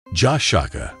Jah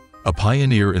Shaka, a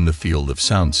pioneer in the field of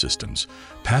sound systems,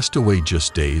 passed away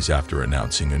just days after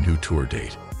announcing a new tour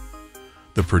date.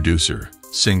 The producer,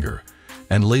 singer,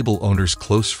 and label owner's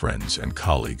close friends and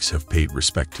colleagues have paid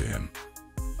respect to him.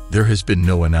 There has been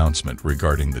no announcement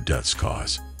regarding the death's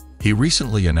cause. He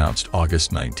recently announced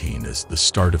August 19 as the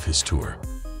start of his tour.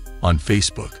 On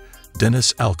Facebook,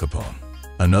 Dennis Al Capone,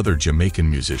 another Jamaican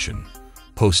musician,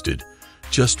 posted,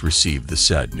 "Just received the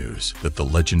sad news that the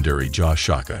legendary Jah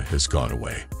Shaka has gone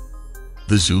away.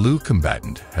 The Zulu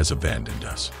combatant has abandoned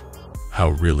us. How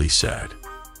really sad.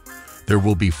 There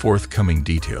will be forthcoming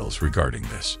details regarding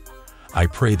this. I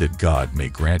pray that God may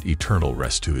grant eternal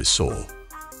rest to his soul."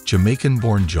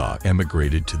 Jamaican-born Jah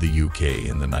emigrated to the UK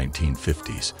in the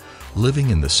 1950s, living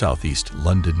in the southeast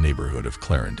London neighborhood of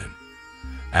Clarendon.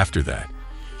 After that,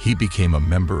 he became a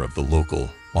member of the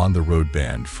local, on-the-road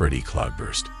band Freddie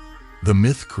Cloudburst. The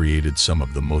myth created some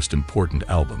of the most important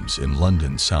albums in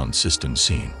London's sound system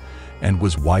scene and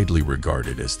was widely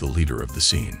regarded as the leader of the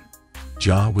scene.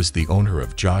 Jah was the owner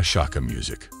of Jah Shaka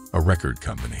Music, a record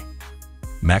company.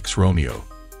 Max Romeo,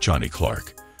 Johnny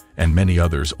Clark, and many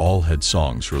others all had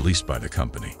songs released by the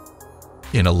company.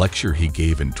 In a lecture he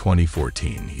gave in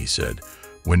 2014, he said,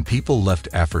 "When people left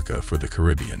Africa for the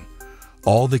Caribbean,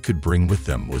 all they could bring with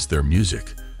them was their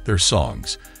music, their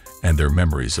songs, and their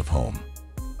memories of home.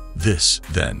 This,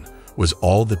 then, was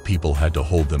all that people had to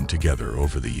hold them together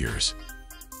over the years."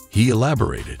 He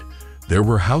elaborated, "There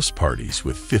were house parties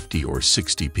with 50 or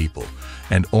 60 people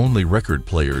and only record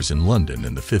players in London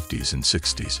in the 50s and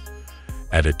 60s.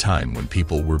 At a time when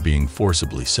people were being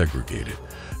forcibly segregated,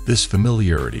 this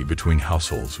familiarity between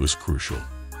households was crucial."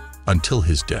 Until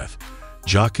his death,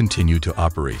 Jah continued to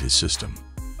operate his system.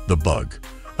 The Bug,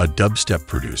 a dubstep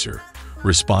producer,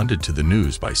 responded to the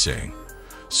news by saying,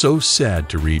 "So sad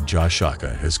to read Jah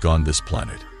Shaka has gone this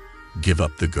planet. Give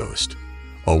up the ghost.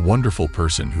 A wonderful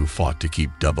person who fought to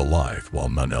keep dub alive while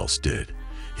none else did.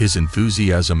 His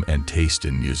enthusiasm and taste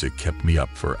in music kept me up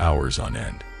for hours on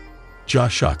end. Jah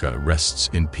Shaka rests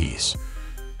in peace."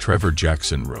 Trevor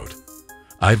Jackson wrote,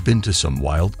 "I've been to some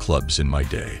wild clubs in my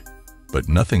day, but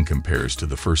nothing compares to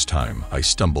the first time I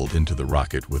stumbled into the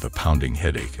Rocket with a pounding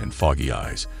headache and foggy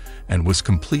eyes and was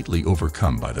completely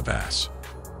overcome by the bass.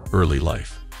 Early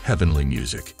life, heavenly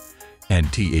music,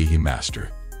 and T.A.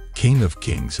 Master, King of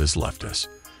Kings has left us."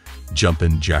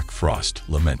 Jumpin' Jack Frost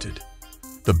lamented,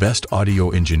 "The best audio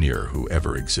engineer who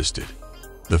ever existed."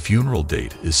 The funeral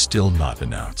date is still not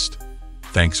announced.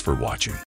 Thanks for watching.